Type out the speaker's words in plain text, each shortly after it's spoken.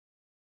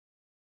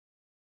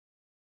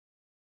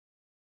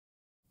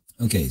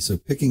Okay, so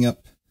picking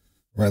up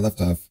where I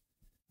left off,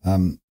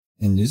 in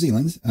New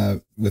Zealand,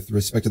 with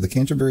respect to the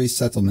Canterbury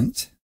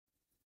settlement,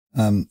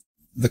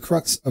 the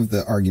crux of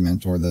the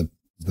argument, or the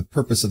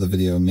purpose of the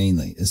video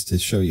mainly, is to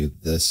show you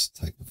this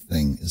type of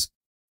thing is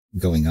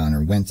going on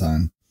or went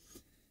on.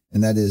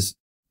 And that is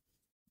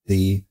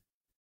the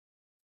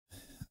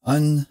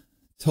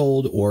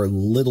untold or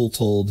little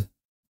told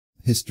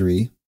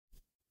history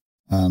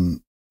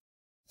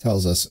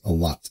tells us a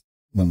lot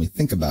when we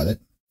think about it.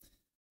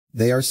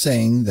 They are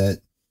saying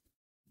that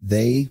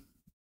they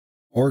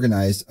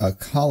organized a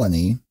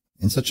colony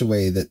in such a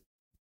way that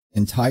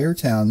entire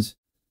towns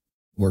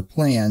were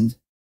planned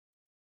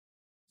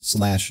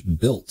 /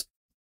 built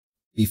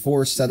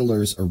before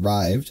settlers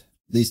arrived.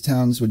 These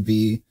towns would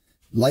be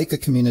like a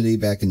community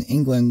back in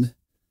England,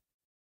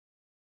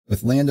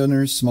 with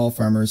landowners, small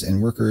farmers,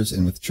 and workers,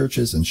 and with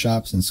churches and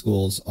shops and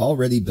schools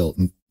already built,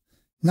 and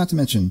not to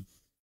mention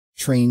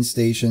train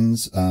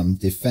stations,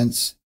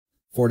 defense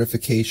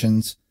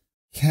fortifications,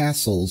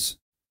 castles,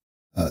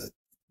 the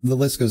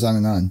list goes on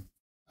and on.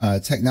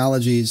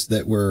 Technologies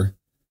that were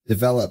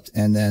developed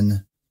and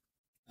then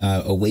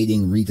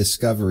awaiting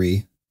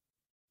rediscovery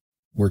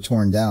were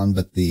torn down,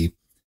 but the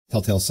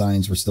telltale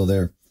signs were still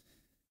there.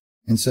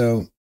 And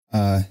so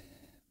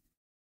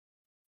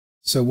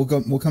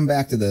we'll come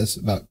back to this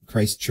about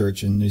Christ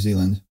Church in New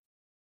Zealand.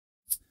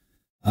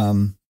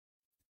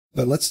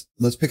 But let's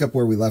pick up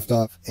where we left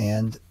off,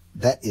 and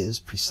that is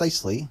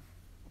precisely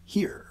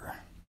here.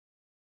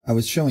 I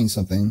was showing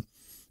something,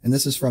 and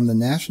this is from the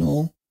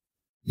National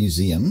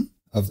Museum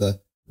of the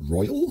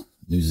Royal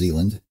New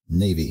Zealand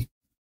Navy.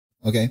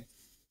 Okay,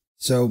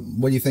 so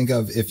what do you think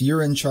of, if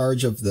you're in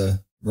charge of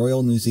the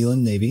Royal New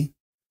Zealand Navy,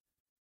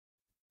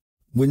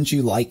 wouldn't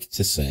you like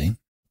to say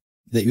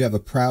that you have a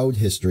proud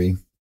history?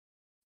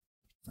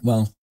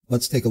 Well,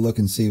 let's take a look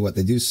and see what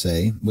they do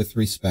say with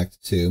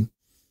respect to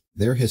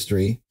their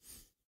history,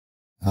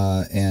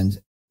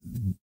 and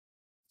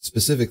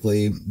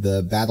specifically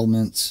the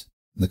battlements,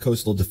 the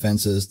coastal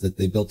defenses that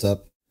they built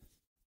up,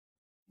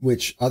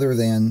 which, other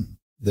than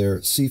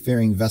their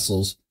seafaring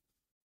vessels,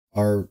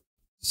 are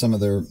some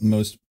of their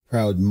most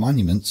proud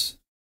monuments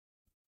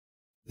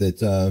that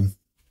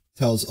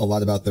tells a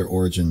lot about their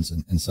origins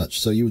and such.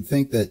 So you would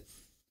think that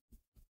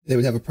they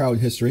would have a proud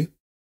history,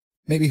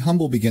 maybe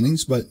humble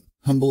beginnings, but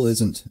humble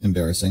isn't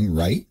embarrassing,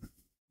 right?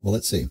 Well,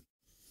 let's see.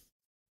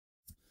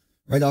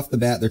 Right off the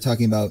bat, they're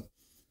talking about,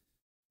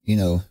 you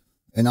know,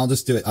 and I'll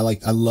just do it.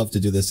 I love to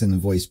do this in the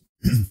voice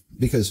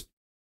because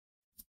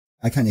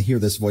I kind of hear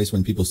this voice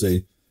when people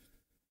say,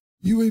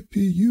 UAP,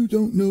 you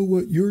don't know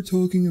what you're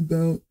talking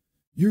about.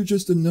 You're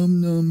just a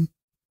num-num,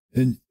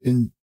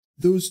 and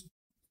those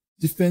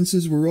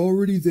defenses were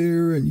already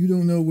there, and you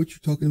don't know what you're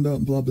talking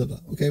about, blah, blah, blah.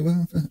 Okay,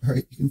 well, all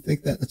right, you can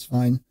think that. That's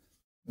fine.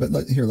 But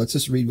let's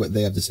just read what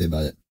they have to say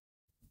about it.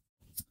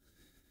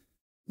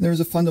 There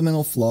is a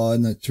fundamental flaw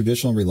in the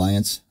traditional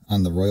reliance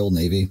on the Royal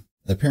Navy.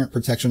 The apparent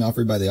protection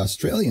offered by the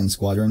Australian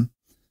squadron,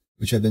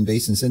 which had been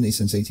based in Sydney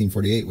since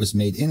 1848, was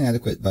made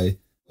inadequate by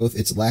both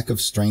its lack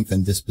of strength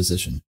and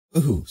disposition.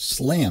 Ooh,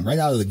 slam, right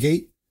out of the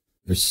gate.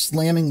 They're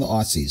slamming the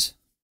Aussies.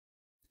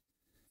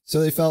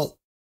 So they felt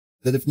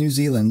that if New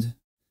Zealand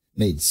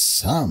made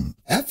some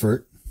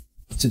effort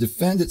to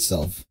defend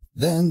itself,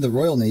 then the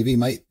Royal Navy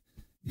might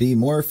be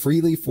more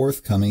freely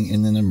forthcoming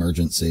in an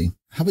emergency.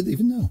 How would they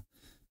even know?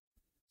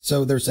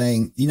 So they're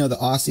saying, you know, the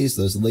Aussies,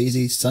 those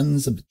lazy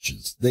sons of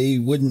bitches, they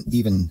wouldn't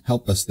even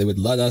help us. They would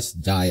let us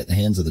die at the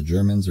hands of the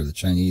Germans or the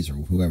Chinese or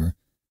whoever,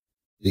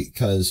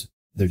 because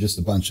they're just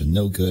a bunch of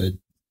no good,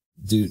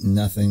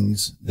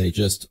 do-nothings. They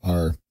just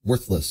are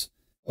worthless.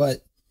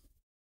 But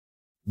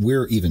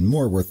we're even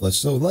more worthless.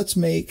 So let's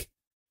make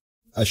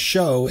a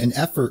show, an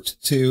effort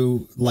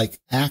to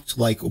act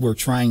like we're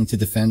trying to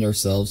defend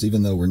ourselves,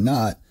 even though we're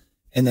not.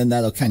 And then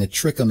that'll kind of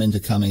trick them into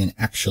coming and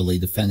actually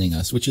defending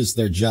us, which is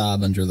their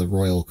job under the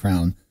royal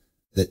crown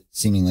that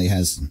seemingly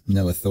has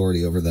no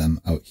authority over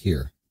them out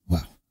here.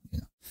 Wow.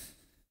 You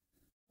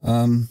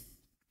know.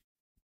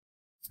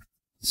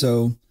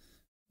 So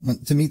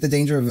to meet the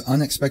danger of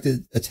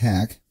unexpected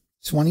attack,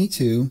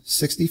 22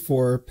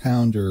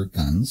 64-pounder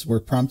guns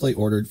were promptly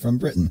ordered from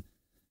Britain.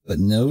 But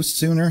no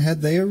sooner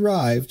had they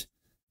arrived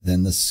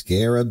than the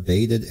scare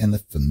abated and the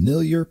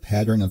familiar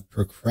pattern of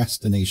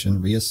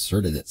procrastination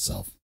reasserted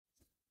itself.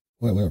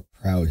 What a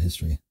proud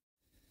history.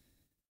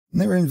 And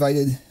they were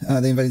invited,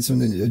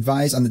 someone to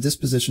advise on the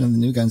disposition of the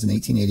new guns in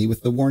 1880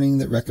 with the warning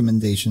that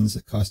recommendations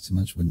that cost too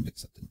much wouldn't be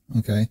accepted.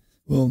 Okay.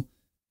 Well,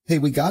 hey,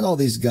 we got all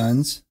these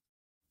guns.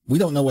 We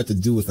don't know what to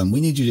do with them.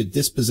 We need you to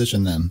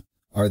disposition them.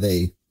 Are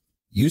they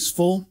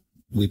useful?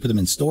 Do we put them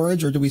in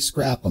storage, or do we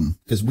scrap them?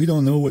 Because we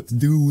don't know what to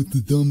do with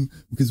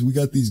because we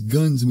got these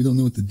guns and we don't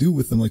know what to do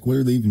with them. Like, what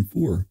are they even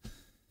for?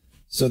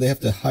 So they have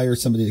to hire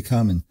somebody to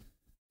come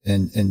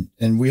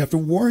and we have to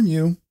warn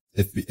you.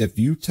 If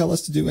you tell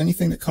us to do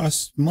anything that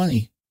costs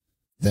money,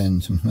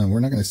 then we're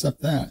not going to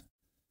accept that.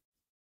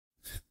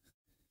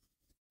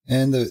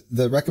 And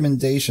the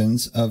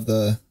recommendations of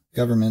the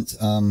government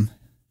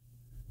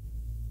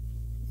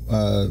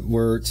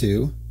were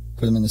to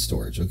put them in the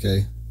storage,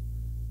 okay?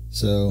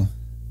 So,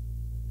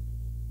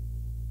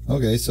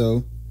 okay,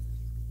 so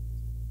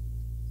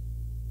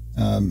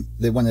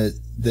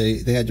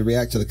they had to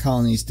react to the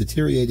colony's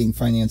deteriorating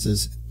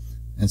finances,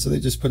 and so they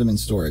just put them in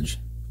storage.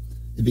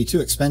 It'd be too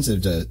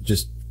expensive to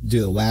just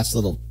do the last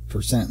little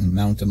percent and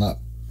mount them up.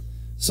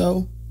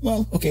 So,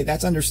 well, okay,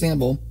 that's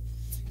understandable.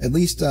 At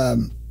least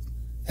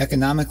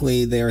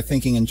economically, they are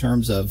thinking in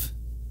terms of,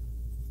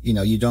 you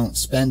know, you don't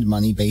spend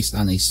money based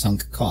on a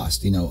sunk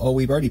cost. You know, oh,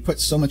 we've already put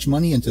so much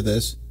money into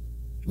this,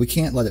 we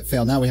can't let it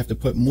fail. Now we have to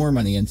put more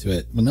money into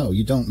it. Well, no,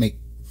 you don't make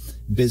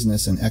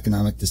business and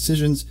economic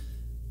decisions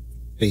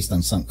based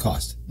on sunk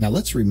cost. Now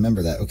let's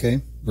remember that,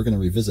 okay? We're going to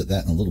revisit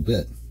that in a little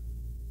bit.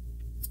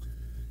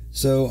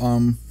 So,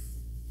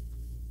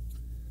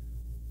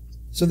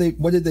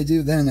 what did they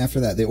do then after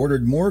that? They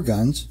ordered more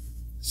guns,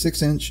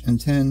 6-inch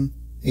and 13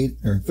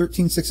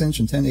 6-inch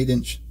and 10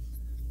 8-inch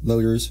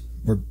loaders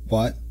were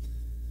bought.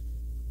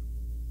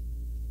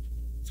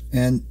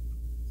 And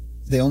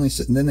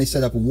then they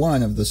set up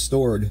one of the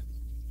stored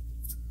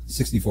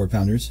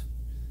 64-pounders.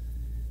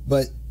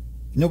 But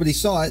nobody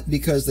saw it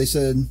because they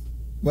said,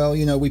 well,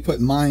 you know, we put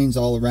mines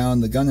all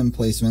around the gun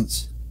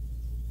emplacements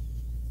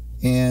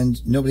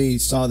and nobody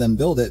saw them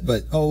build it.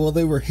 But, oh, well,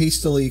 they were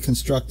hastily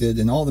constructed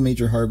in all the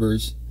major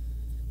harbors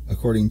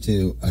according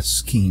to a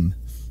scheme.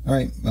 All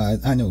right,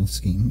 I know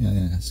scheme.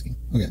 Yeah, scheme.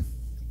 Okay.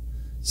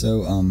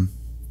 So,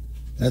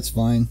 that's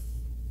fine.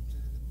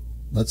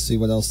 Let's see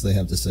what else they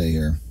have to say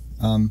here.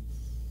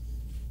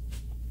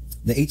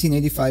 The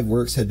 1885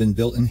 works had been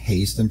built in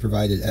haste and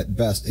provided at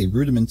best a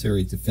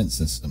rudimentary defense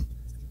system.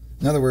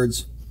 In other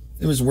words,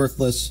 it was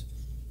worthless.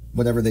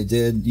 Whatever they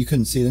did, you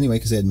couldn't see it anyway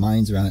because they had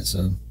mines around it,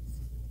 so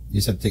you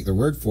just have to take their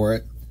word for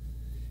it.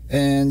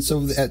 And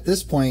so at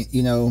this point,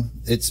 you know,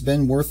 it's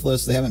been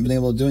worthless. They haven't been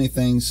able to do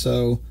anything.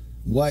 So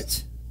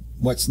what's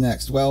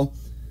next? Well,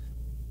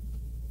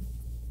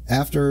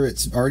 after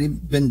it's already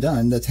been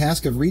done, the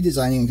task of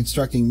redesigning and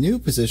constructing new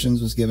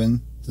positions was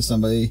given to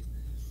somebody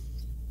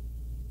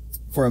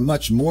for a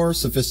much more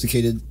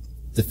sophisticated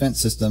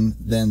defense system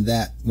than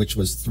that which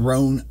was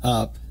thrown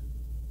up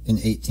in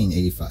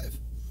 1885.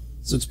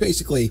 So it's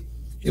basically,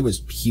 it was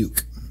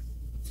puke.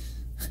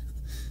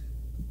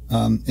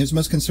 It was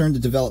most concerned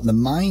to develop the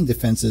mine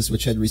defenses,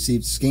 which had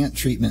received scant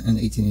treatment in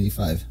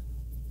 1885.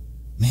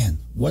 Man,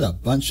 what a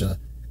bunch of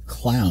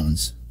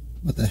clowns.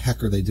 What the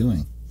heck are they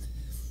doing?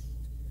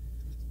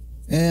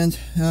 And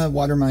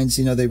water mines,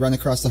 you know, they run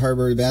across the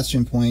harbor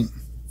bastion point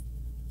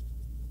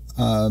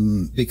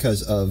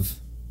because of,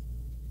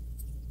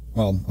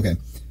 well, okay.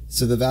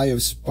 So the value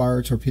of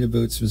spar torpedo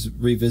boats was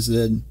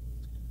revisited.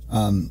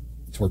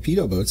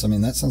 Torpedo boats, I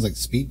mean, that sounds like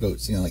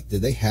speedboats. You know, like,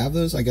 did they have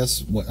those? I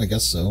guess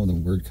so. The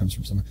word comes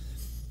from somewhere.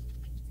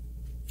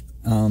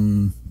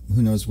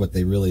 Who knows what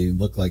they really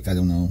look like? I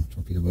don't know.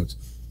 Torpedo boats.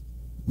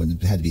 Would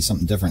have had to be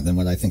something different than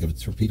what I think of a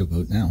torpedo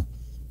boat now,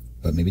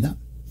 but maybe not.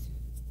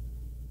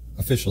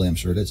 Officially, I'm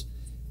sure it is.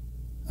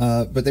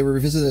 But they were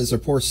revisited as their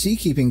poor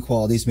seakeeping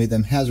qualities made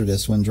them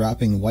hazardous when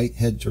dropping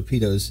whitehead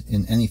torpedoes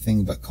in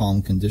anything but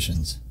calm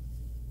conditions.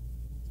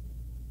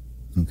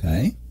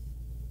 Okay.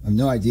 I have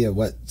no idea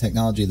what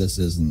technology this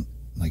is in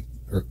like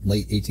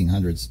late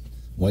 1800s.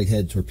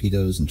 Whitehead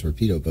torpedoes and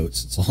torpedo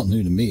boats. It's all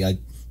new to me. I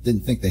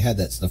didn't think they had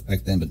that stuff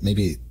back then, but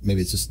maybe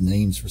it's just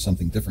names for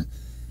something different.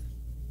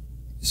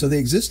 So the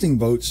existing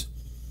boats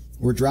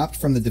were dropped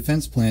from the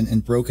defense plan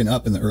and broken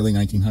up in the early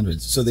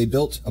 1900s. So they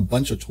built a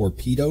bunch of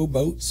torpedo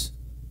boats,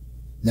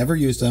 never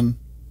used them,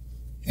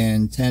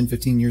 and 10,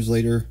 15 years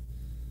later,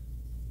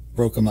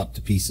 broke them up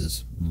to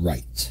pieces.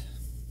 Right.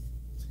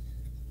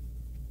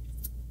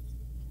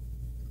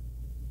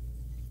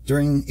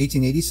 During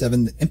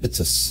 1887, the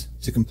impetus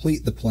to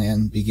complete the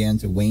plan began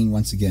to wane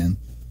once again.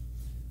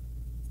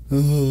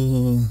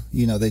 Oh,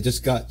 you know, they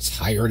just got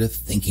tired of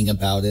thinking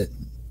about it.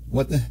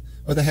 What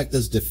the heck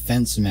does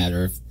defense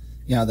matter? If,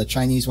 you know, the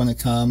Chinese want to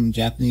come,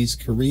 Japanese,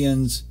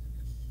 Koreans,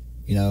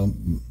 you know,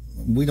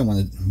 we don't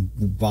want to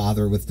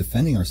bother with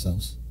defending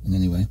ourselves in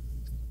any way.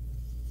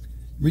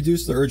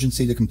 Reduce the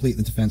urgency to complete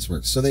the defense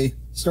works. So they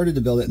started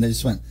to build it and they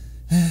just went,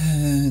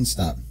 and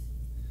stopped.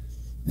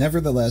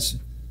 Nevertheless,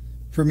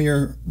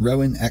 Premier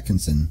Rowan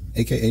Atkinson,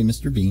 aka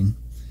Mr. Bean,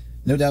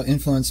 no doubt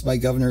influenced by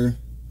Governor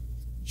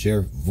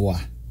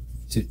Jervois,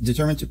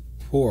 determined to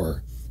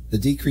pour the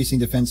decreasing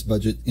defense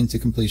budget into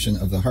completion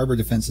of the harbor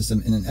defense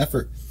system in an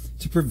effort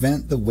to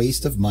prevent the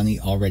waste of money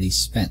already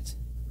spent.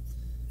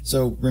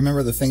 So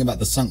remember the thing about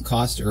the sunk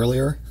cost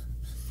earlier,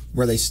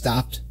 where they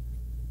stopped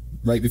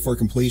right before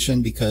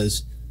completion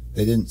because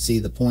they didn't see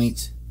the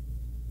point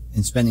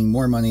in spending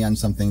more money on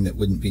something that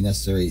wouldn't be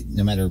necessary,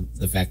 no matter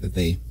the fact that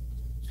they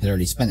had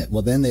already spent it.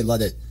 Well, then they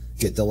let it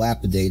get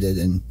dilapidated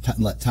and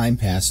let time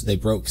pass. They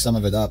broke some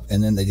of it up,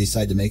 and then they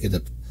decided to make it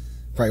a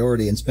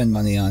priority and spend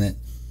money on it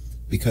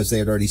because they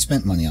had already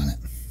spent money on it.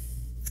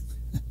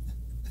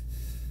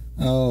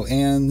 Oh,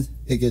 and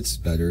it gets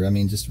better. I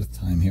mean, just with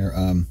time here.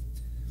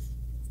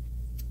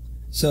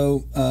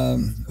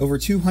 Over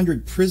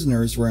 200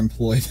 prisoners were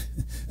employed.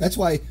 That's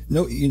why,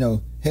 no, you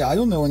know, hey, I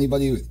don't know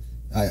anybody.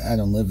 I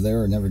don't live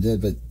there or never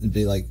did, but it'd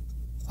be like,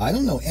 I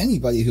don't know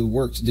anybody who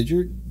worked. Do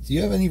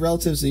you have any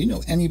relatives? Do you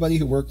know anybody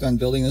who worked on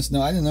building this?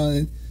 No, I didn't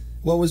know.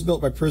 Well, it was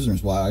built by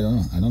prisoners. Why? I don't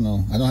know. I don't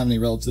know. I don't have any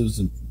relatives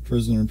in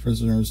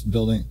prisoners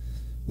building.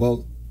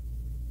 Well,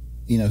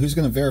 you know, who's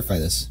going to verify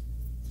this?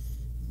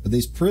 But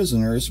these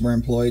prisoners were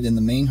employed in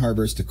the main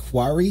harbors to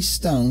quarry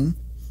stone,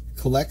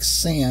 collect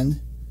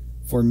sand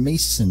for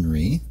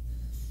masonry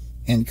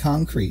and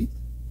concrete,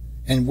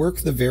 and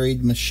work the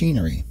varied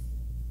machinery.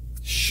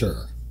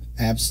 Sure.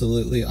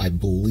 Absolutely. I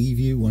believe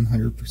you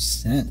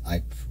 100%.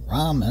 I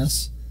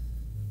promise.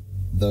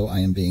 Though I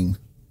am being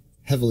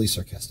heavily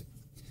sarcastic.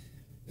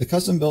 The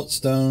custom-built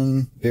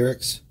stone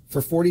barracks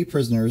for 40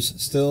 prisoners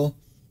still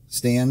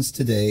stands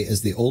today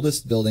as the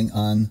oldest building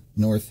on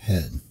North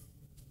Head.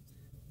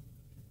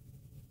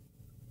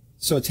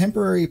 So a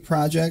temporary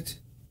project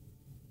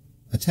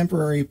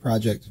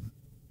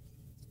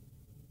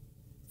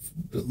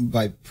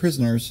by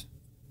prisoners,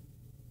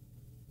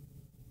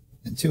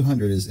 and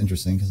 200 is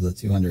interesting because of the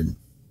 200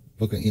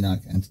 Book of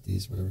Enoch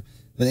entities, whatever.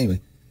 But anyway,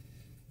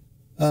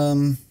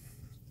 40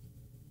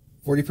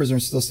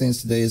 prisoners still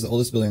stands today as the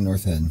oldest building in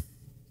North Head.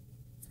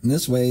 In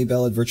this way,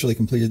 Bell had virtually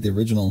completed the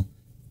original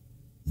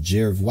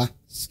Jervois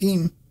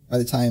scheme by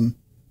the time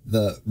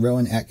the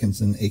Rowan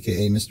Atkinson,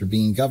 a.k.a. Mr.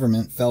 Bean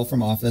government, fell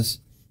from office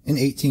in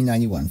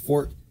 1891.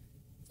 Fort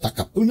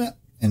Takapuna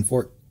and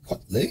Fort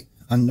Kotle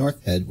on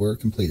North Head were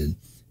completed.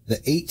 The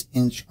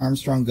 8-inch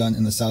Armstrong gun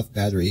in the South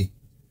Battery.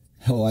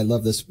 Oh, I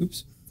love this.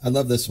 Oops. I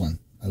love this one.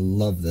 I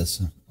love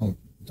this. Oh,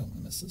 don't want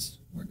to miss this.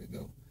 Where'd it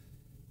go?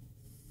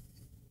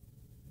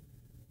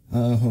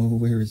 Oh,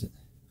 where is it?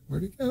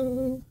 Where'd it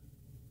go?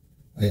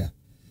 Oh, yeah.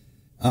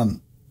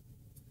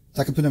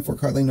 Takapuna and Fort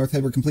Cartley, North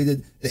Head were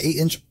completed. The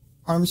 8-inch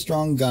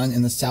Armstrong gun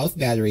in the South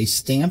Battery,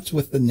 stamped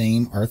with the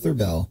name Arthur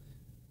Bell,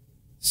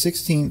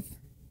 16th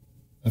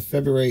of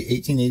February,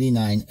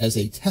 1889, as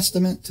a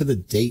testament to the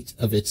date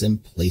of its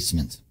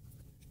emplacement.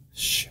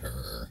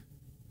 Sure.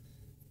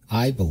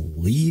 I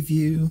believe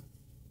you.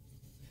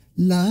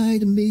 Lie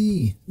to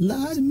me,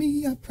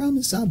 I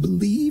promise I'll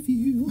believe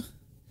you.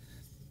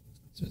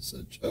 It's just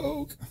a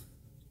joke.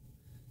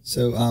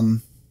 So,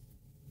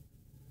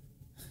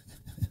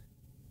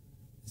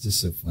 it's just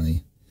so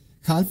funny.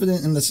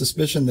 Confident in the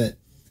suspicion that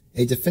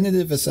a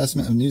definitive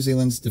assessment of New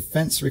Zealand's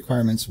defense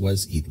requirements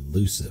was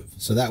elusive.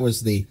 So that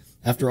was the,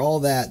 after all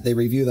that, they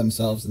review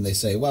themselves and they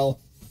say, well,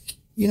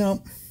 you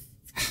know,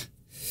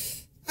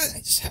 I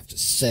just have to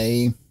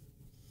say,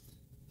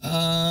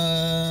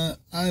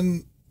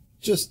 I'm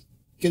just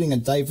getting a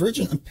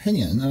divergent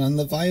opinion on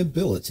the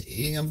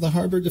viability of the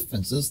harbor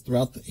defenses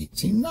throughout the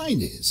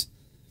 1890s.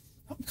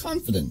 I'm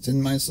confident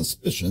in my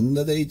suspicion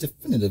that a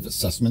definitive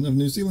assessment of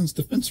New Zealand's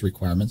defense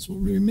requirements will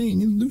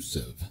remain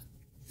elusive.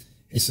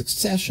 A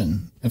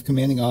succession of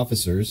commanding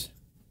officers,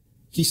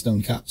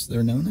 Keystone Cops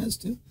they're known as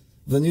too,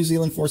 the New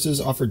Zealand forces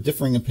offered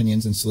differing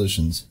opinions and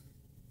solutions.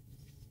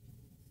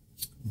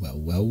 Well,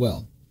 well,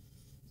 well.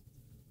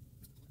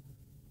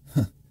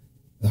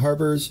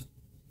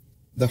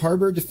 The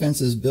harbor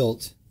defenses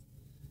built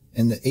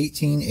in the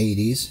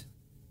 1880s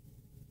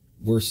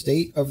were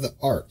state of the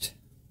art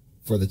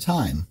for the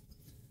time,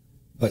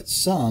 but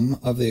some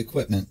of the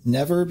equipment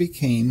never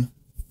became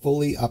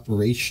fully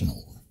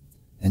operational,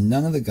 and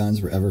none of the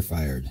guns were ever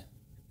fired.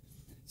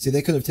 See,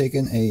 they could have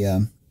taken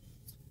a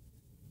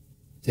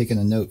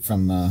note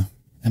from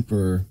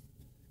Emperor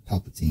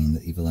Palpatine,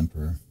 the evil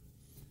emperor.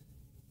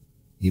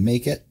 You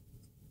make it,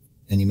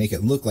 and you make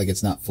it look like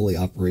it's not fully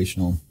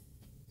operational.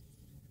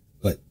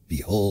 But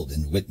behold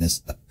and witness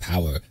the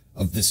power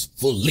of this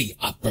fully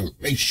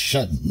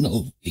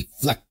operational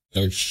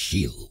deflector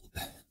shield.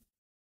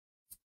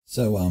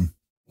 So,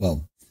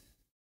 well,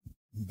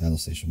 battle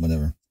station,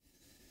 whatever.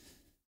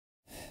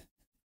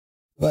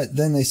 But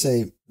then they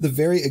say, the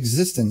very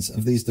existence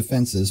of these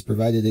defenses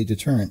provided a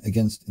deterrent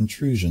against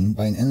intrusion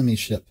by an enemy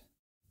ship.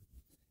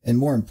 And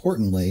more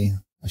importantly,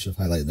 I should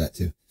have highlighted that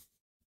too,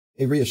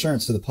 a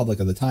reassurance to the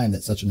public of the time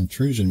that such an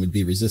intrusion would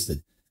be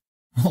resisted.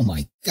 Oh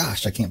my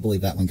gosh, I can't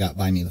believe that one got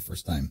by me the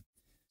first time.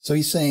 So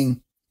he's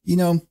saying, you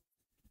know,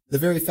 the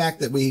very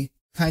fact that we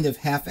kind of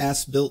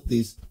half-ass built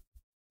these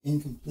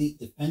incomplete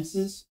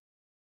defenses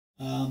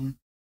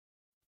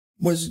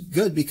was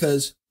good,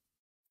 because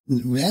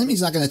the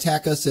enemy's not going to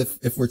attack us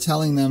if we're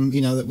telling them, you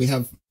know, that we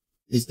have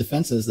these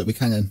defenses that we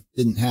kind of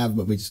didn't have,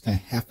 but we just kind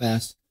of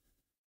half-assed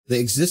the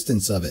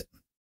existence of it.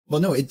 Well,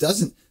 no, it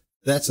doesn't.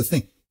 That's the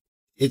thing.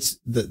 It's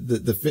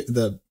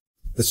the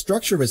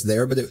structure was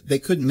there, but they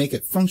couldn't make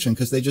it function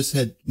because they just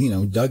had, you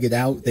know, dug it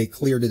out. They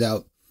cleared it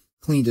out,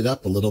 cleaned it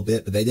up a little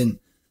bit, but they didn't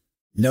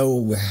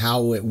know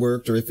how it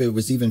worked or if it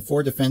was even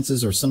for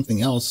defenses or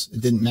something else. It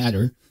didn't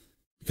matter,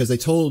 because they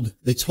told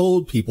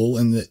people,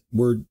 and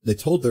they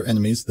told their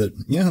enemies that,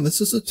 yeah, this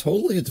is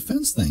totally a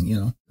defense thing, you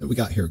know, that we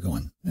got here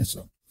going. And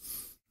so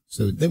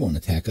they won't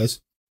attack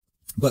us.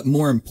 But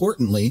more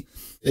importantly,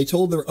 they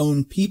told their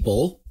own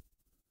people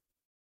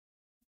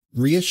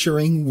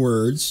reassuring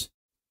words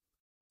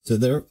to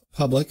their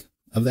public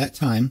of that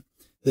time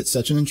that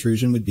such an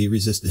intrusion would be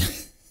resisted.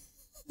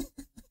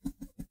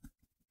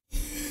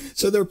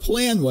 So their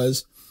plan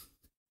was,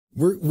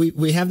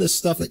 we have this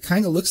stuff that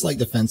kind of looks like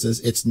defenses.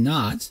 It's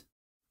not,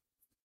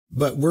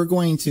 but we're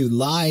going to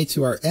lie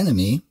to our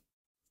enemy,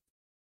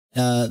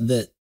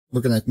 that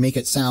we're going to make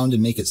it sound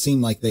and make it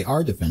seem like they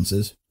are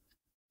defenses.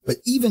 But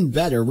even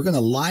better, we're going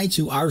to lie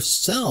to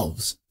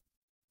ourselves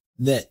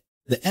that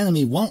the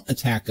enemy won't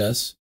attack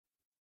us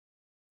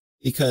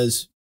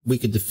because we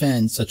could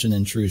defend such an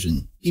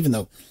intrusion, even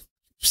though,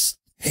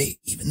 hey,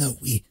 even though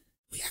we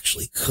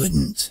actually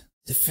couldn't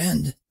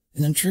defend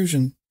an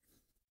intrusion,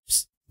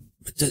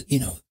 but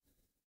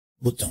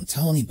well, don't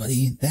tell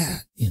anybody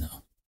that,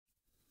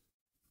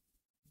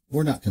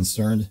 we're not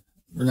concerned.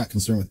 We're not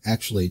concerned with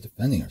actually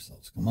defending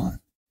ourselves. Come on.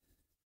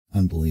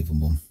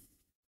 Unbelievable.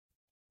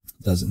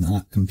 Does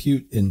not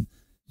compute in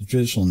the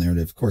traditional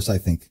narrative. Of course, I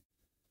think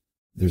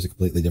there's a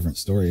completely different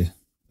story,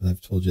 but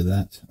I've told you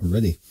that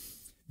already.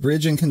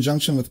 Bridge in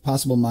conjunction with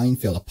possible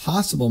minefield, a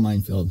possible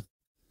minefield.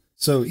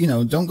 So,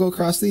 don't go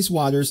across these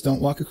waters.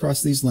 Don't walk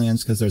across these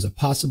lands because there's a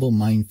possible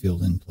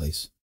minefield in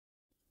place.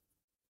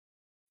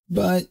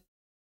 But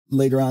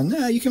later on,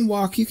 you can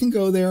walk, you can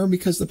go there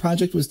because the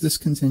project was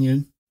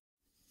discontinued.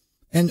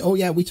 And, oh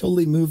yeah, we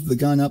totally moved the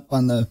gun up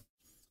on the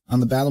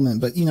battlement,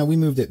 but, we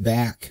moved it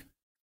back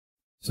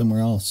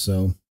somewhere else.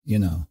 So,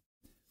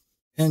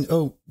 and,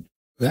 oh,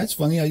 that's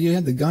funny. You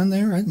had the gun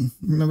there. I didn't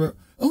remember.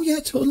 Oh yeah,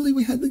 totally.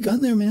 We had the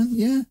gun there, man.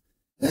 Yeah.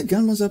 That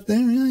gun was up there.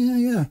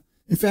 Yeah.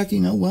 In fact, you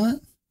know what?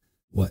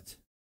 What?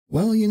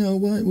 Well, you know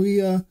what?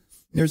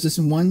 There's this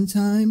one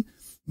time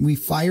we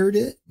fired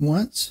it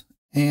once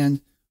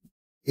and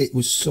it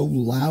was so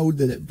loud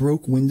that it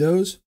broke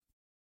windows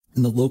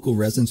and the local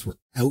residents were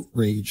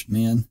outraged,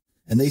 man.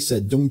 And they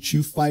said, don't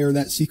you fire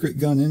that secret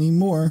gun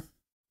anymore.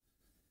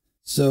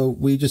 So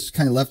we just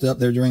kind of left it up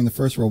there during the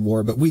First World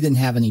War, but we didn't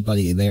have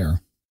anybody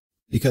there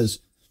because,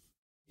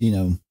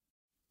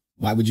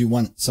 why would you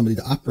want somebody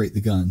to operate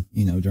the gun,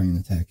 during an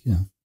attack?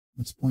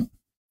 What's the point?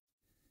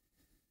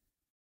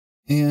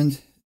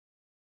 And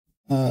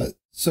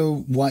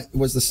so what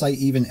was the site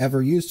even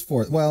ever used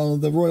for? Well,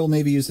 the Royal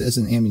Navy used it as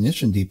an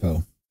ammunition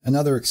depot.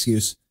 Another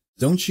excuse.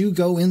 Don't you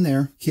go in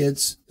there,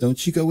 kids.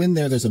 Don't you go in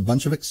there. There's a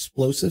bunch of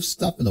explosive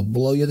stuff. It'll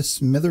blow you to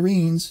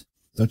smithereens.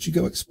 Don't you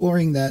go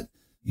exploring that.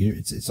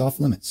 It's off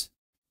limits.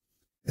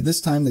 At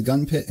this time, the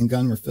gun pit and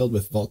gun were filled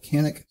with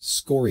volcanic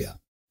scoria.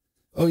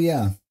 Oh,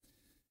 yeah.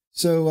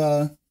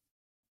 So,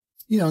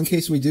 in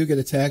case we do get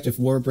attacked, if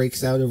war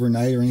breaks out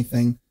overnight or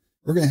anything,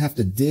 we're going to have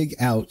to dig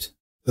out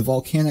the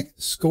volcanic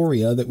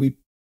scoria that we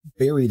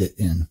buried it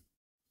in.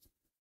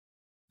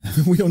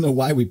 We don't know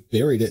why we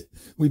buried it.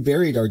 We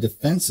buried our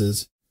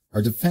defenses,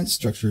 our defense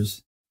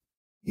structures,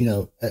 we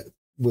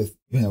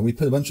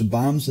put a bunch of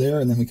bombs there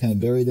and then we kind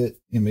of buried it.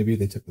 Maybe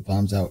they took the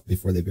bombs out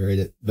before they buried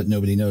it, but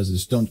nobody knows.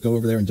 Just don't go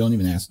over there and don't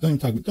even ask. Don't even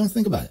talk. Don't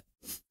think about it.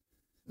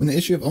 When the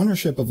issue of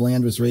ownership of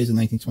land was raised in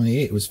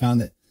 1928, it was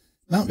found that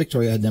Mount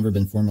Victoria had never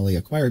been formally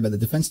acquired by the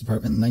Defense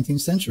Department in the 19th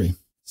century.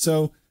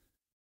 So,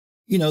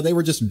 they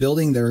were just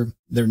building their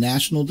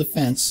national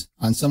defense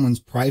on someone's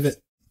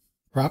private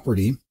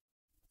property,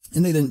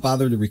 and they didn't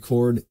bother to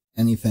record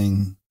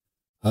anything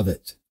of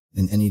it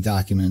in any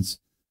documents,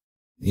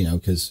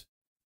 because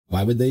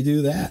why would they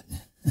do that?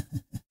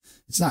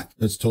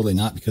 It's totally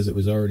not because it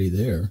was already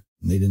there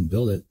and they didn't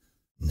build it.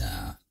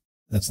 Nah,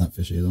 that's not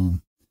fishy at all.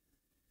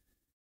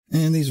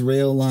 And these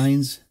rail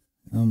lines,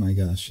 oh my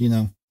gosh,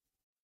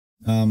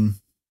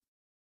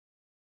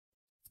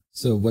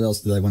 so what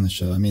else did I want to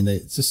show? I mean,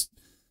 it's just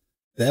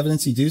the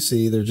evidence you do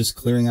see, they're just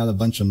clearing out a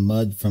bunch of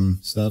mud from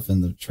stuff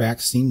and the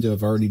tracks seem to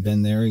have already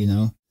been there,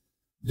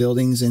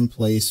 buildings in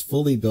place,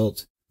 fully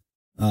built.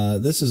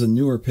 This is a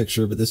newer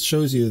picture, but this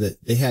shows you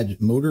that they had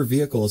motor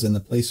vehicles and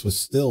the place was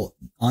still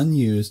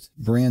unused,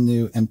 brand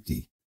new,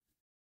 empty.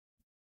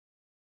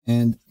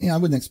 And, I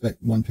wouldn't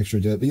expect one picture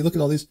to do it, but you look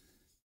at all these.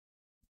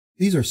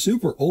 These are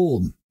super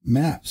old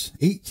maps,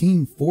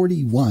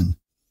 1841.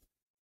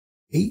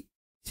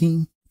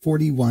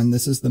 1841,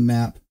 this is the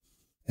map,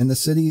 and the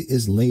city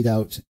is laid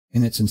out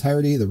in its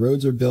entirety. The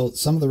roads are built.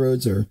 Some of the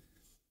roads are,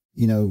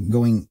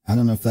 going, I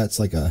don't know if that's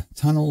like a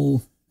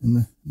tunnel in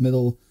the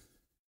middle,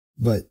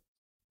 but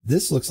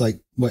this looks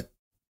like what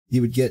you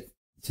would get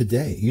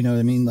today. You know what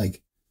I mean?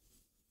 Like,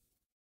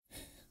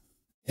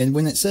 and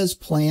when it says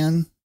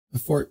plan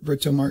of Fort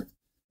Britomart,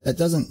 that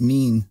doesn't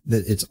mean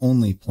that it's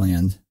only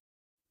planned.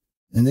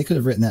 And they could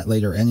have written that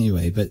later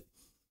anyway, but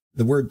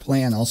the word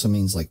plan also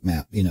means like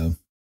map,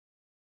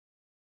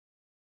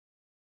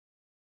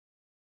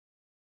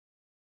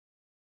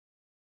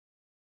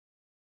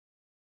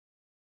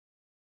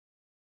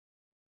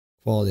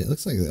 Quality. It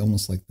looks like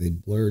almost like they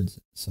blurred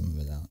some of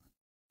it out.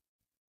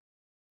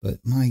 But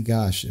my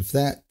gosh, if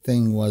that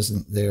thing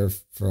wasn't there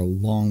for a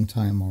long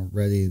time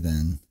already,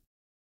 then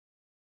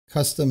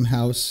Custom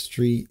House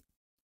Street.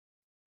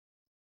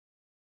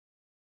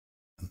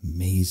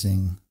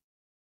 Amazing.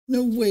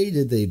 No way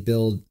did they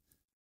build.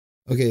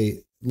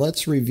 Okay,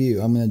 let's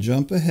review. I'm going to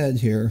jump ahead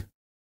here.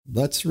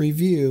 Let's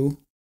review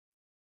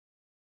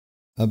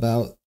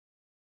about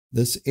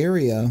this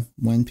area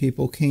when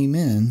people came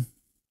in,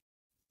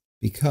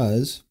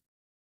 because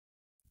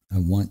I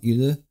want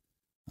you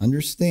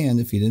understand,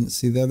 if you didn't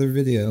see the other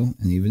video,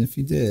 and even if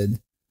you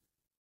did,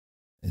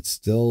 it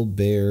still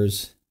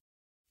bears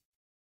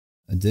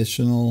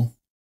additional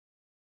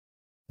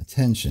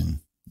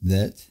attention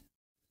that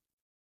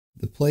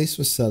the place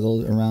was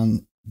settled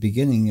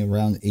beginning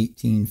around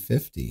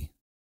 1850.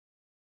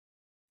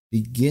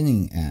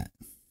 Beginning at.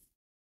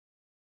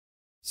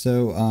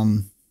 So,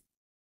 I'm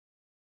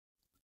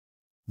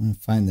going to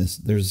find this.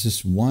 There's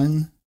just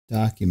one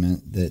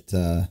document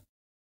that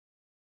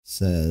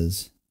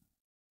says,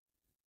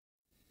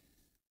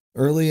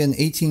 early in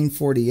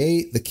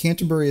 1848, the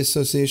Canterbury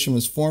Association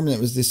was formed and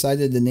it was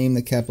decided to name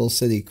the capital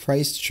city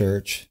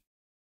Christchurch.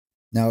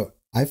 Now,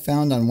 I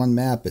found on one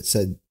map it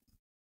said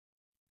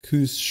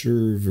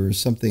Coverup or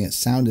something. It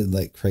sounded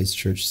like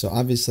Christchurch. So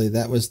obviously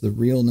that was the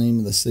real name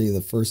of the city,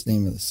 the first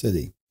name of the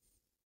city.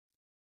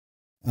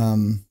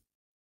 Part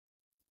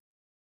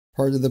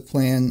of the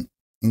plan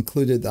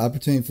included the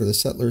opportunity for the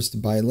settlers to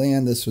buy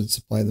land. This would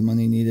supply the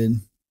money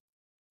needed.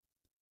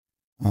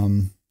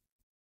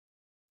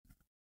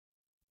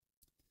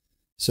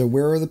 So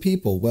where are the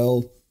people?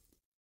 Well,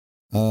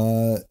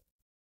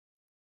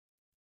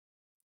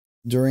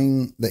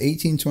 during the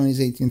 1820s,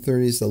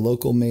 1830s, the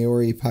local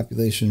Maori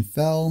population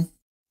fell,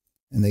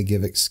 and they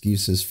give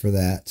excuses for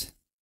that.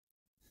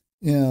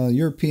 You know,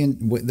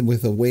 European,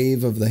 with a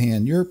wave of the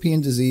hand,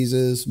 European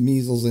diseases,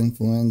 measles,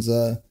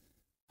 influenza,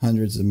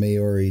 hundreds of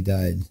Maori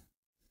died.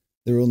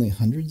 There were only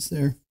hundreds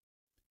there.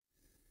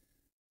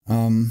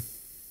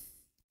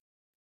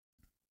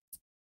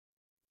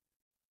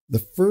 The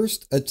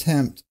first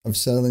attempt of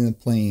settling the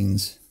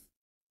plains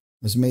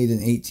was made in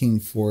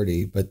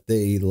 1840, but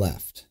they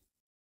left.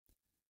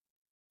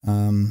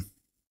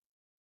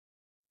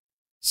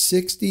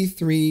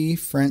 63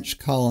 French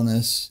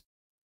colonists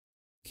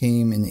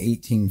came in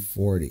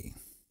 1840.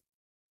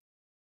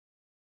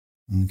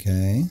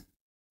 Okay.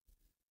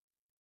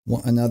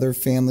 Another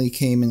family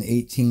came in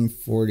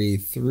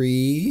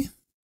 1843.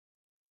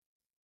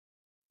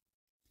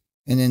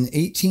 And in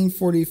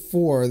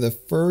 1844, the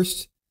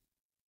first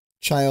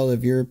child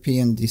of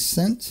European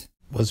descent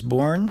was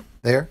born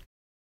there.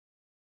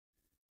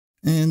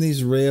 And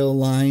these rail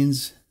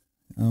lines,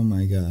 oh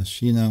my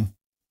gosh, you know.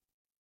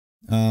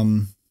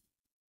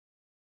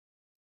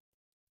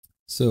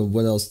 So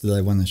what else did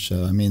I want to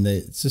show? I mean,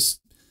 it's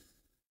just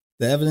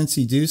the evidence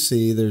you do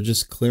see, they're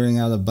just clearing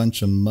out a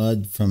bunch of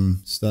mud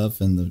from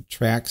stuff, and the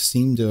tracks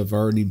seem to have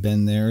already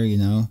been there, you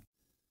know.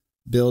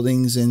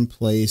 Buildings in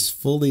place,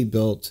 fully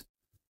built.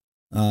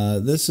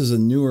 This is a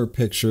newer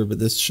picture, but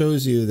this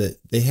shows you that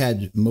they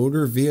had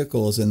motor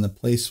vehicles and the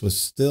place was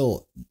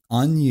still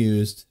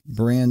unused,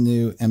 brand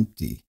new,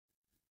 empty.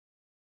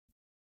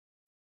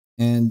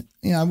 And,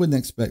 you know, I wouldn't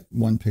expect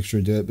one picture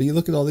to do it, but you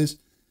look at all these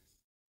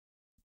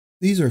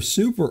are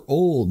super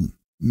old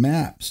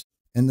maps,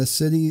 and the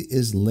city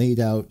is laid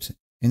out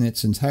in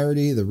its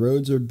entirety. The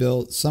roads are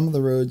built. Some of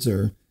the roads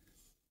are,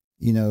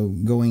 you know,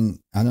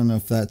 going, I don't know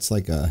if that's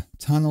like a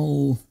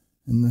tunnel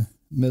in the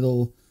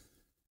middle,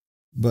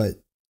 but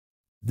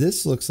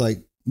this looks like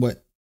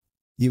what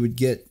you would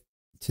get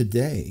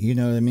today. You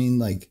know what I mean?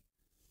 Like,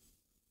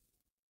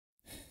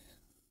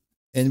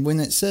 and when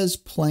it says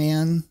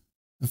plan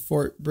of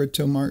Fort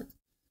Britomart,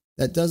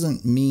 that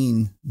doesn't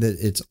mean that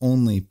it's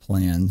only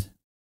planned.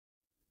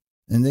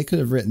 And they could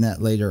have written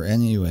that later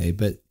anyway,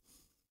 but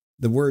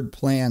the word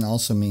plan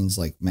also means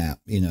like map,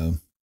 you know,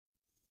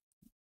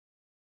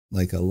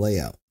 like a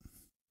layout.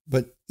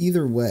 But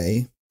either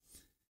way,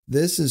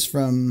 this is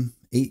from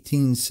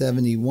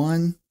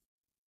 1871.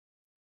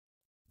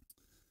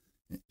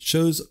 It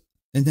shows,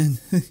 and then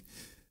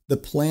the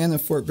plan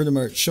of Fort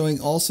Britomart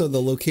showing also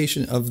the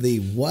location of the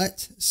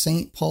what?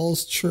 St.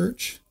 Paul's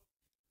Church.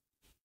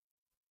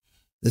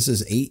 This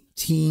is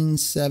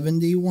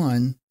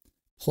 1871.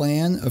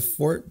 Plan of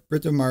Fort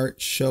Britomart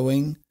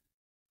showing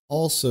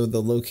also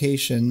the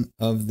location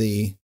of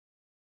the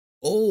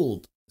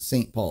old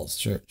St. Paul's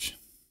Church.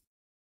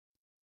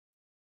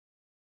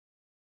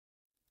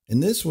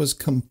 And this was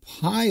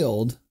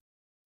compiled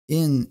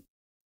in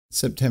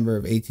September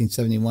of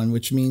 1871,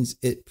 which means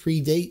it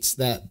predates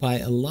that by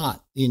a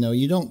lot. You know,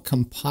 you don't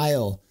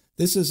compile.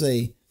 This is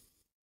a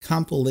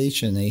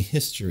compilation, a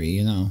history,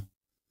 you know.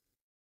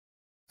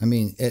 I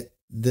mean,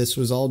 this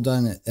was all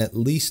done at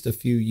least a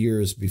few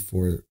years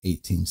before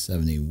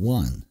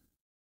 1871.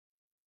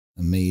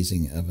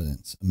 Amazing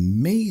evidence.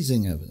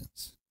 Amazing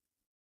evidence.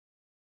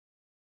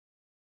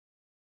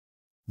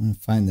 I'm going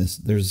to find this.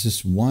 There's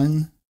just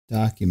one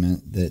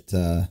document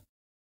that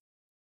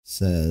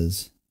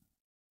says,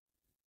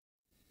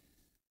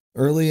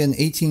 early in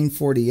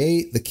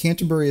 1848, the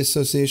Canterbury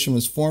Association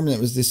was formed and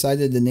it was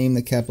decided to name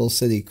the capital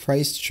city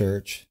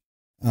Christchurch.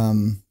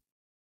 Part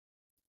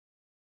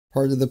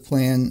of the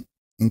plan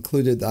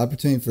included the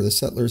opportunity for the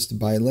settlers to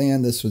buy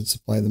land. This would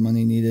supply the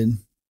money needed.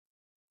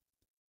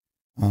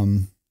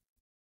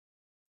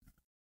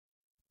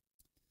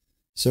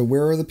 So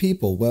where are the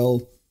people?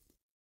 Well,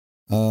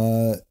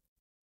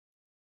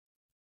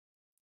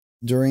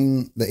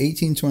 during the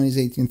 1820s,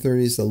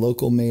 1830s, the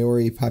local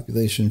Maori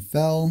population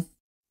fell,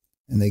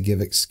 and they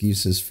give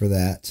excuses for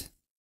that.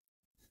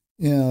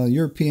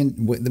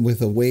 European,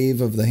 with a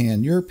wave of the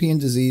hand, European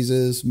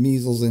diseases,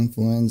 measles,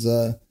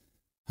 influenza,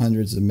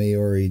 hundreds of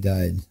Maori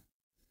died.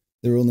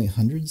 There were only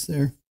hundreds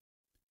there.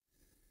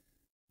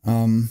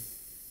 The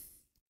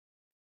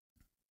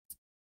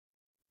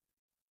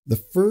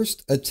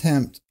first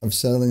attempt of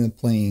settling the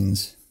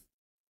plains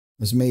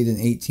was made in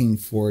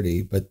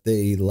 1840, but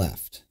they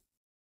left.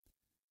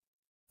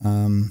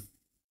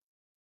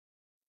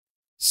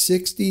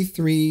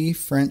 63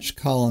 French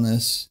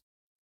colonists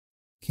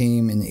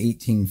came in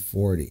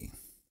 1840.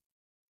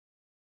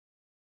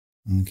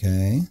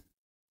 Okay.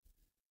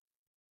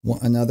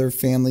 Another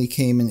family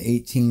came in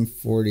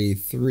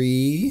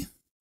 1843.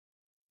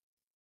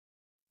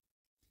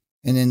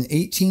 And in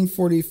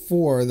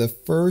 1844, the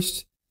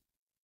first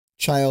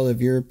child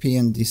of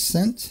European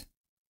descent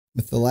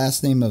with the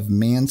last name of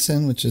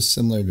Manson, which is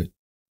similar to,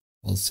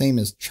 well, same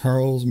as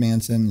Charles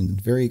Manson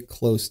and very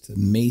close to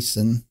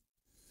Mason,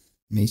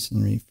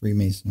 Masonry,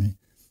 Freemasonry.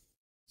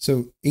 So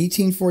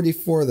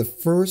 1844, the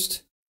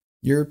first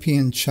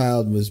European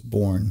child was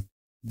born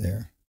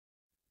there.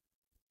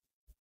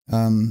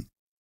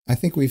 I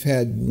think we've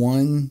had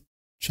one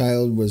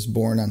child was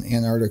born on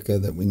Antarctica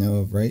that we know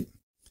of, right?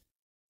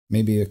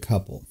 Maybe a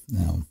couple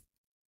now.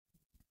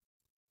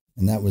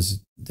 And that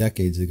was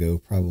decades ago,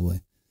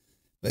 probably.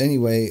 But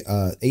anyway,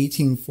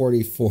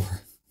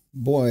 1844,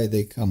 boy,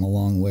 they come a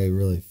long way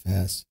really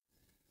fast.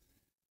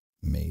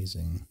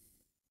 Amazing.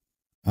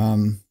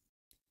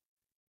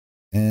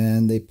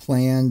 And they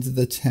planned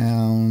the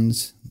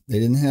towns. They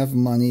didn't have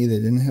money. They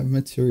didn't have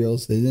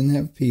materials. They didn't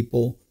have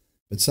people.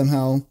 But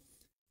somehow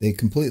they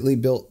completely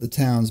built the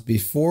towns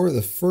before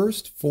the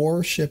first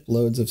 4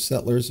 shiploads of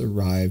settlers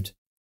arrived,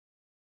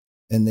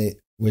 and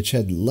which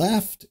had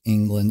left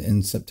England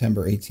in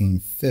September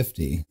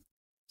 1850.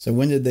 So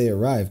when did they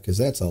arrive? Because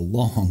that's a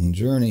long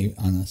journey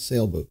on a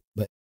sailboat.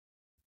 But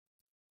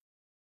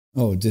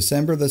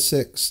December the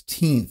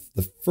 16th,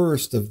 the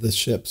first of the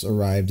ships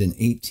arrived in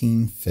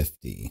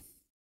 1850.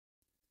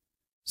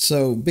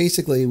 So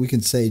basically we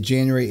could say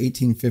January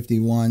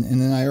 1851,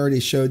 and then I already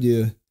showed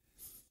you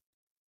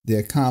the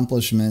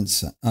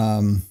accomplishments.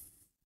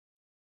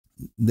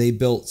 They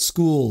built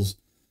schools,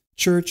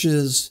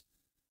 churches,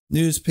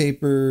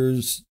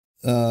 newspapers.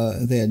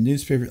 They had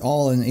newspapers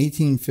all in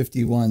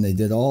 1851. They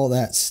did all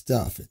that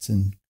stuff. It's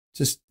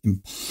just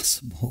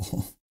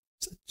impossible.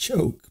 It's a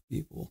joke,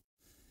 people.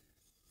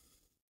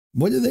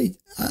 What do they,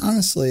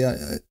 honestly,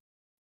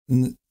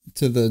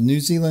 to the New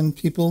Zealand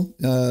people,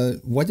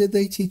 what did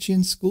they teach you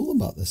in school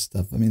about this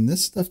stuff? I mean,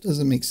 this stuff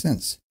doesn't make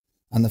sense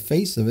on the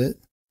face of it.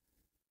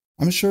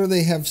 I'm sure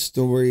they have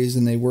stories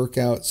and they work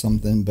out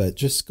something, but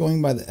just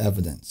going by the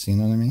evidence, you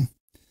know what I mean?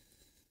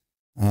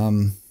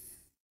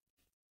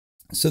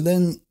 So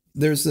then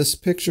there's this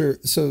picture.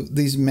 So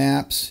these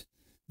maps,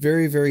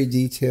 very, very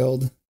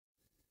detailed.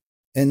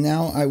 And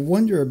now I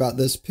wonder about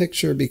this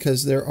picture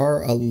because there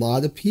are a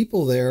lot of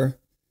people there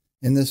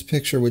in this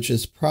picture, which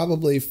is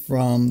probably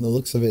from the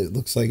looks of it. It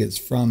looks like it's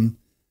from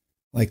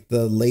like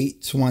the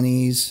late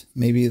 20s,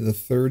 maybe the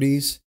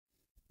 30s.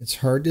 It's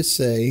hard to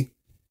say.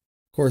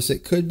 Of course,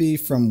 it could be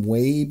from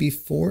way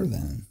before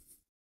then.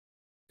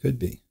 Could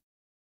be.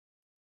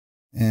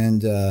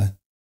 And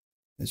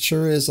it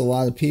sure is a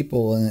lot of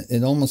people. And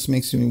it almost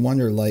makes me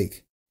wonder,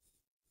 like,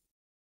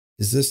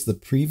 is this the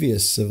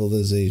previous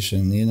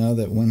civilization, you know,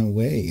 that went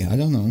away? I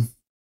don't know.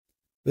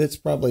 But it's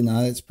probably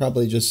not. It's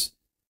probably just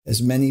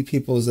as many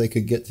people as they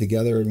could get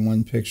together in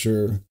one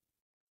picture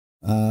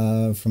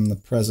from the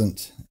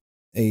present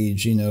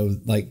age, you know,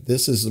 like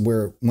this is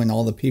when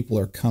all the people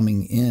are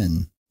coming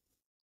in.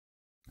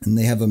 And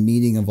they have a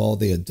meeting of all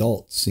the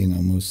adults, you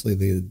know, mostly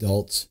the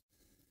adults.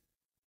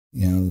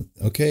 You know,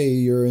 okay,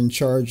 you're in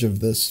charge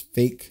of this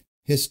fake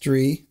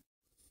history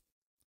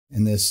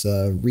and this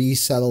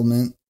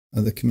resettlement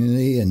of the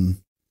community.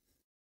 And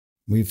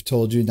we've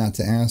told you not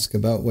to ask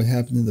about what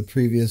happened to the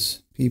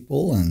previous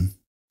people. And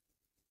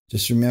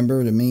just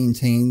remember to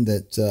maintain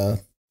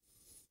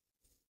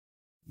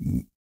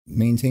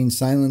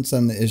silence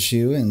on the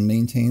issue and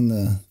maintain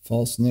the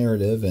false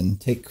narrative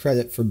and take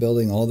credit for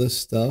building all this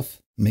stuff.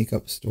 Make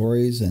up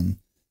stories and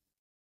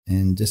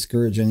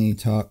discourage any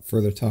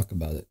further talk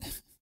about it.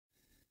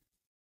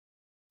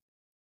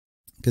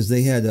 Because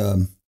they had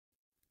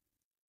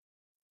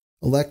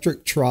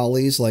electric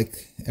trolleys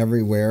like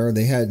everywhere.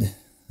 They had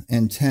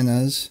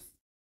antennas.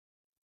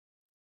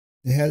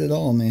 They had it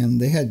all, man.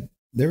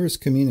 There was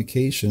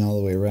communication all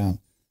the way around.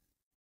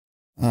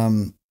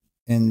 And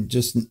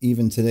just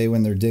even today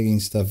when they're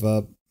digging stuff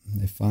up,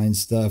 they find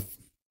stuff.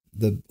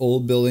 The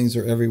old buildings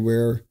are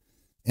everywhere.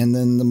 And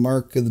then the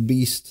mark of the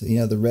beast, you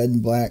know, the red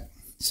and black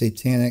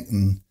satanic.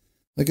 And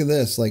look at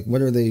this. Like,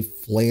 what are they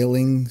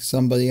flailing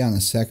somebody on a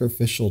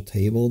sacrificial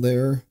table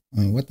there? I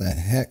mean, what the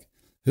heck?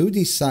 Who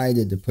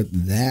decided to put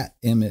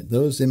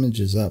those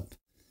images up?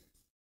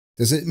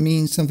 Does it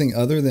mean something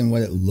other than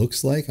what it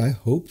looks like? I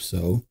hope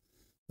so.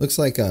 Looks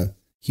like a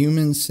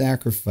human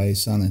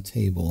sacrifice on a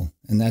table.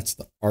 And that's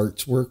the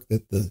artwork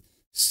that the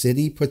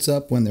city puts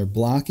up when they're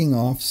blocking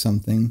off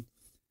something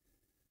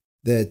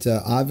that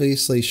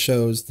obviously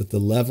shows that the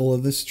level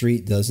of the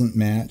street doesn't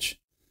match,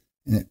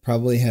 and it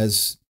probably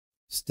has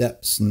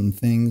steps and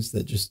things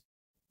that just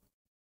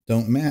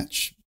don't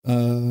match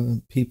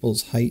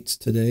people's heights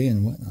today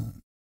and whatnot.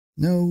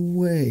 No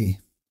way.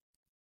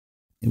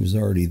 It was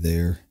already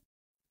there.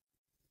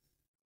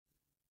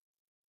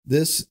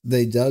 This,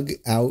 they dug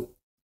out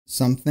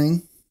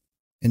something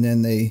and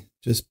then they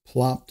just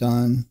plopped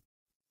on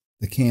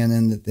the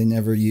cannon that they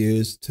never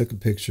used, took a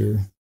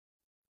picture.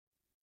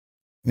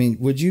 I mean,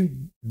 would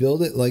you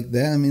build it like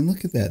that? I mean,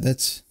 look at that.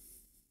 That's,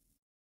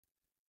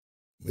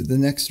 the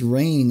next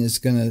rain is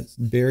going to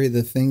bury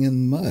the thing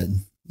in mud.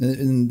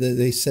 And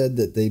they said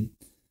that they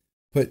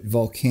put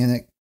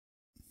volcanic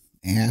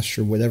ash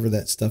or whatever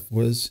that stuff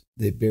was.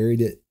 They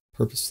buried it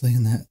purposely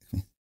in that. I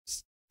mean,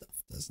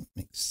 stuff doesn't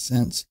make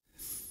sense.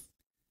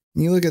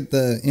 And you look at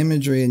the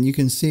imagery and you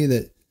can see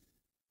that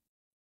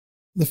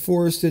the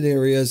forested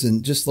areas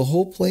and just the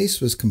whole place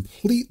was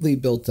completely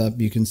built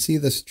up. You can see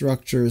the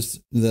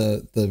structures,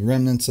 the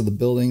remnants of the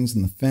buildings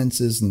and the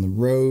fences and the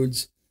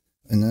roads,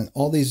 and then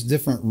all these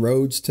different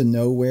roads to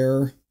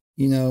nowhere,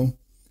 you know,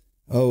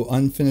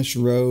 unfinished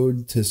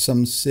road to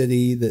some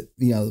city that,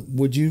 you know,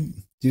 would you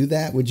do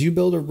that? Would you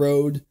build a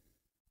road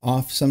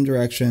off some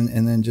direction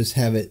and then just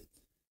have it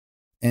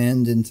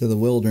end into the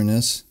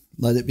wilderness,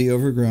 let it be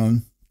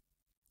overgrown,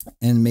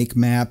 and make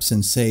maps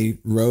and say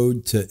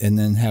road to, and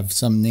then have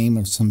some name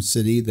of some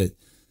city that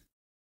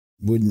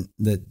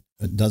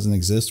doesn't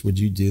exist? Would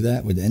you do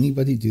that? Would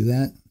anybody do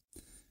that?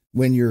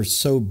 When you're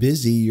so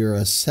busy, you're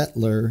a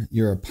settler,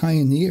 you're a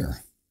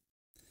pioneer.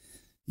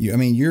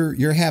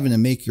 You're having to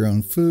make your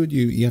own food.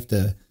 You have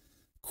to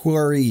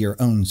quarry your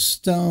own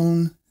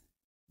stone.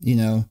 You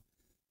know,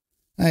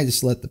 I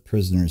just let the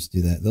prisoners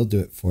do that. They'll do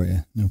it for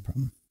you. No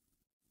problem.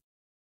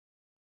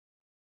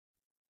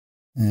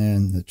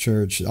 And the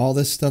church, all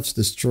this stuff's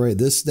destroyed.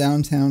 This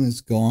downtown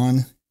is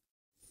gone.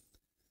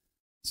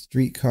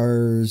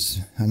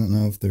 Streetcars, I don't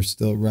know if they're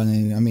still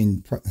running. I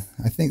mean,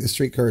 I think the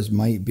streetcars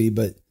might be,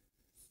 but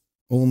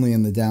only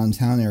in the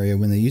downtown area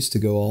when they used to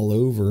go all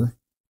over.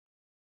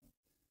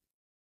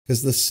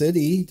 Because the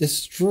city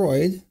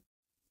destroyed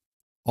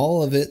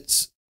all of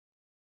its,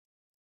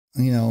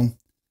 you know,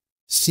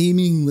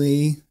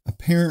 seemingly,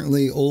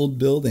 apparently old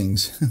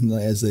buildings,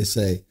 as they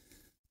say.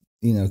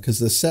 You know, because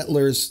the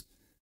settlers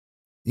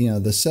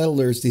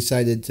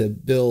decided to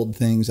build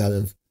things out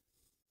of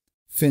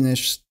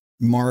finished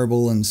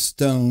marble and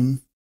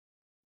stone,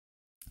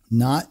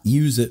 not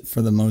use it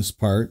for the most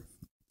part.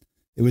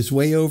 It was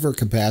way over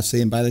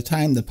capacity. And by the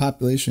time the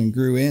population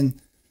grew in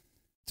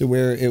to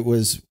where it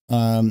was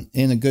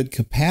in a good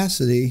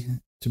capacity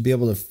to be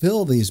able to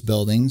fill these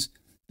buildings,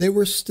 they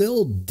were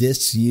still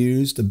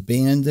disused,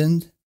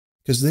 abandoned,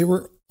 because they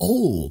were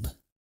old.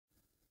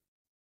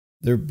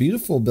 They're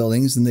beautiful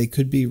buildings and they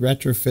could be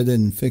retrofitted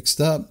and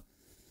fixed up.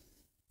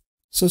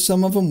 So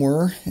some of them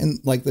were, and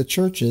like the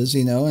churches,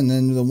 you know, and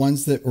then the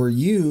ones that were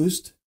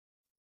used,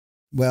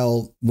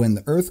 well, when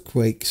the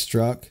earthquake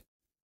struck,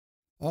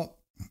 oh,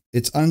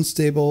 it's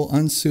unstable,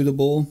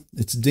 unsuitable,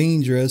 it's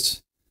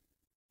dangerous,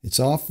 it's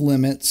off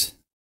limits,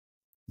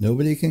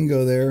 nobody can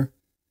go there,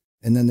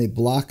 and then they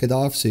block it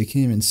off so you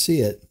can't even see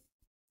it.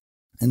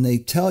 And they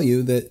tell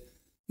you that,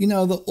 you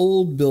know, the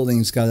old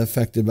buildings got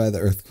affected by the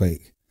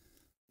earthquake.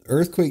 The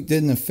earthquake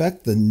didn't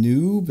affect the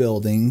new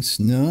buildings,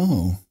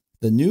 no.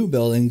 The new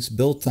buildings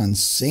built on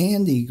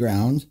sandy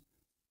ground.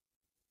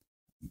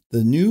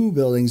 The new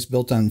buildings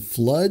built on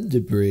flood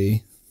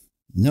debris.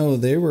 No,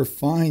 they were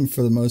fine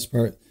for the most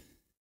part.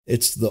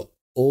 It's the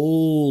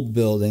old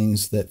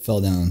buildings that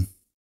fell down.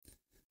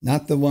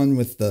 Not the one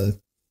with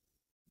the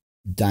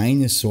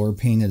dinosaur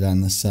painted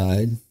on the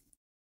side.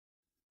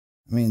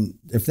 I mean,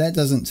 if that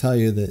doesn't tell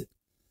you that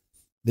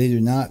they do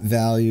not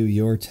value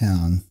your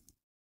town,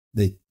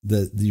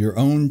 your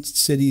own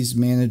city's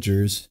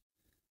managers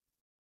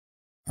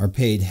are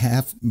paid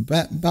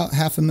about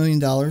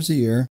 $500,000 a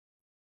year,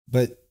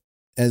 but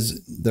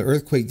as the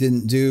earthquake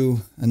didn't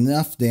do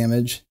enough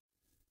damage,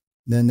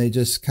 then they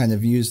just kind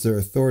of used their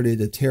authority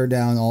to tear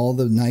down all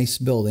the nice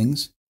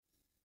buildings,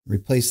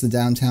 replace the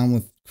downtown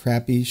with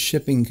crappy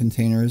shipping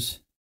containers,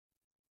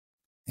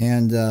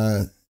 and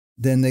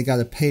then they got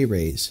a pay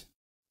raise.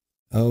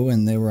 Oh,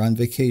 and they were on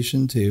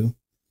vacation too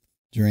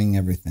during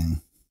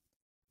everything.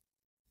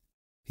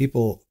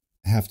 People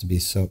have to be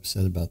so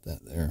upset about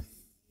that there.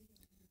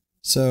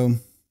 So,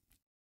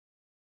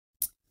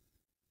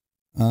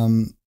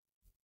 there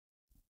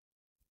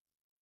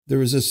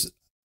was this,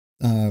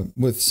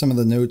 with some of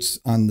the notes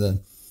on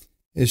the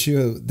issue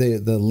of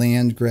the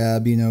land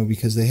grab, you know,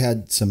 because they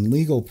had some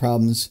legal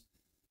problems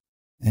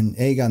and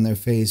egg on their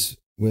face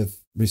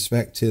with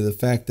respect to the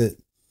fact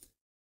that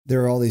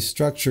there are all these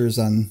structures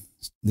on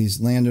these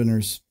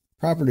landowners'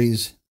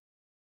 properties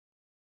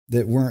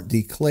that weren't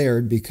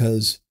declared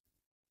because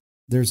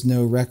there's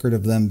no record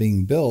of them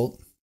being built.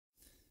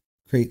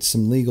 Creates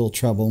some legal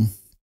trouble.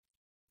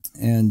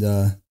 And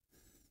I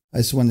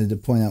just wanted to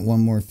point out one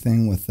more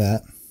thing with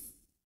that.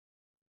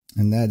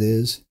 And that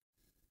is,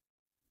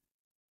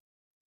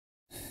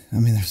 I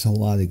mean, there's a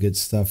lot of good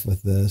stuff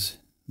with this.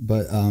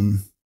 but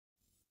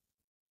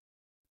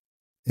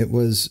it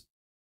was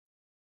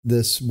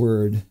this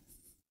word.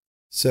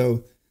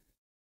 So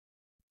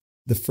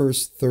the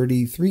first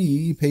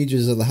 33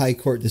 pages of the High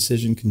Court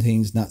decision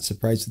contains, not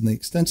surprisingly,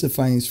 extensive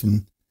findings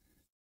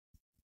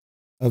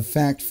of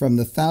fact from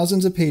the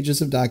thousands of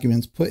pages of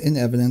documents put in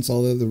evidence,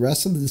 although the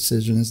rest of the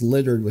decision is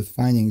littered with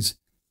findings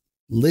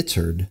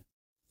littered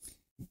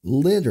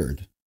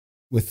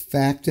with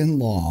fact and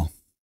law.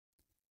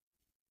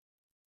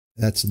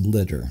 That's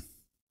litter.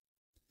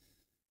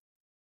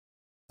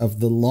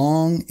 Of the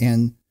long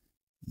and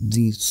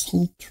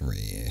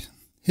desultory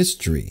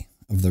history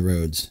of the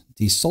roads.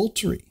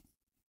 Desultory,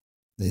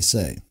 they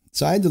say.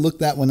 So I had to look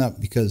that one up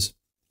because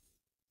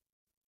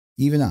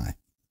even I,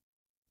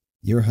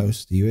 your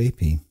host,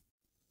 UAP,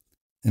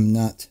 am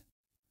not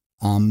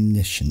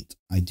omniscient.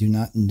 I do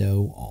not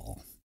know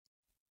all.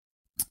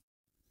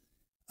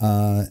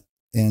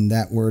 And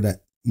that word,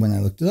 when I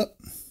looked it up,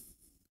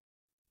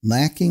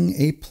 lacking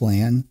a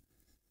plan,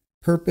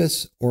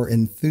 purpose, or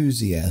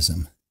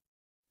enthusiasm.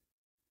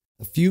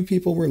 A few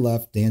people were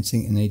left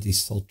dancing in a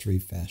desultory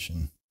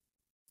fashion.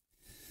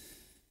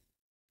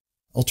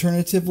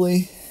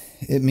 Alternatively,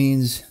 it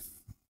means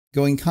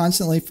going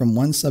constantly from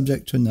one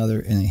subject to another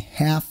in a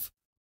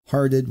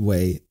half-hearted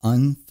way,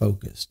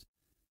 unfocused.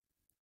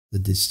 The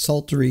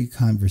desultory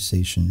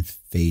conversation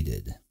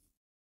faded.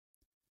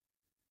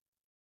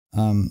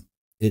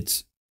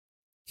 It's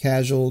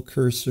casual,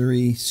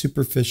 cursory,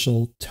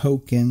 superficial,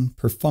 token,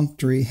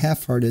 perfunctory,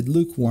 half-hearted,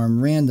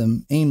 lukewarm,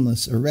 random,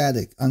 aimless,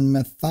 erratic,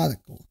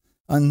 unmethodical,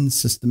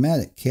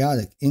 unsystematic,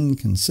 chaotic,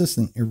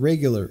 inconsistent,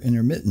 irregular,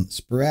 intermittent,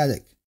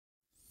 sporadic.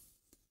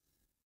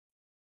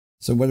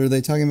 So what are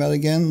they talking about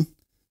again?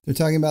 They're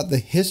talking about the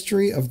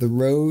history of the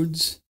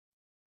roads.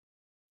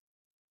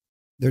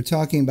 They're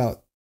talking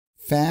about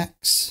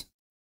facts.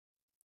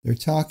 They're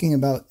talking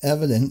about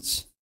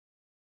evidence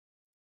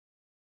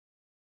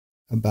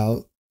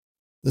about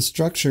the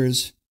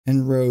structures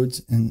and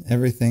roads and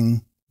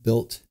everything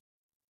built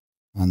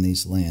on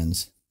these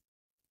lands.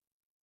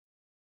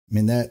 I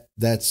mean,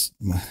 that's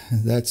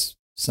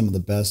some of the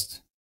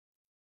best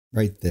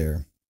right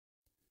there.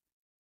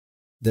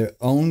 Their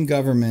own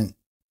government,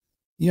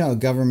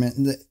 government,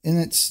 and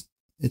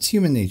it's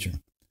human nature.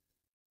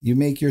 You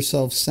make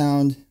yourself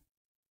sound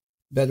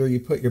better. You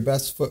put your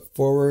best foot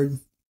forward.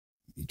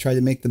 You try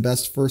to make the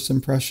best first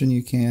impression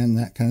you can,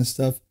 that kind of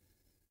stuff.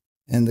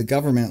 And the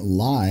government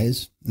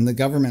lies, and the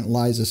government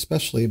lies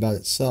especially about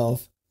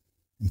itself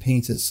and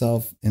paints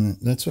itself, and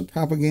that's what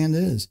propaganda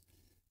is.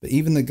 But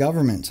even the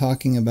government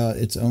talking about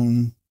its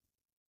own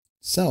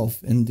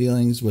self in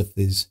dealings with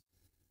these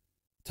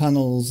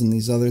tunnels and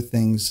these other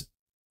things,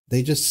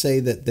 they just say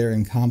that they're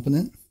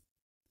incompetent.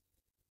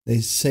 They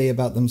say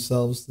about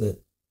themselves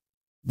that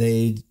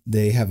they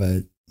have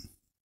an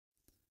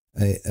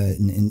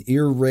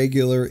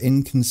irregular,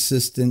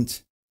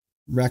 inconsistent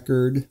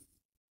record,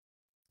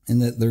 and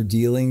that their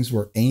dealings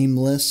were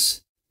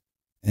aimless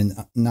and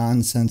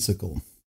nonsensical.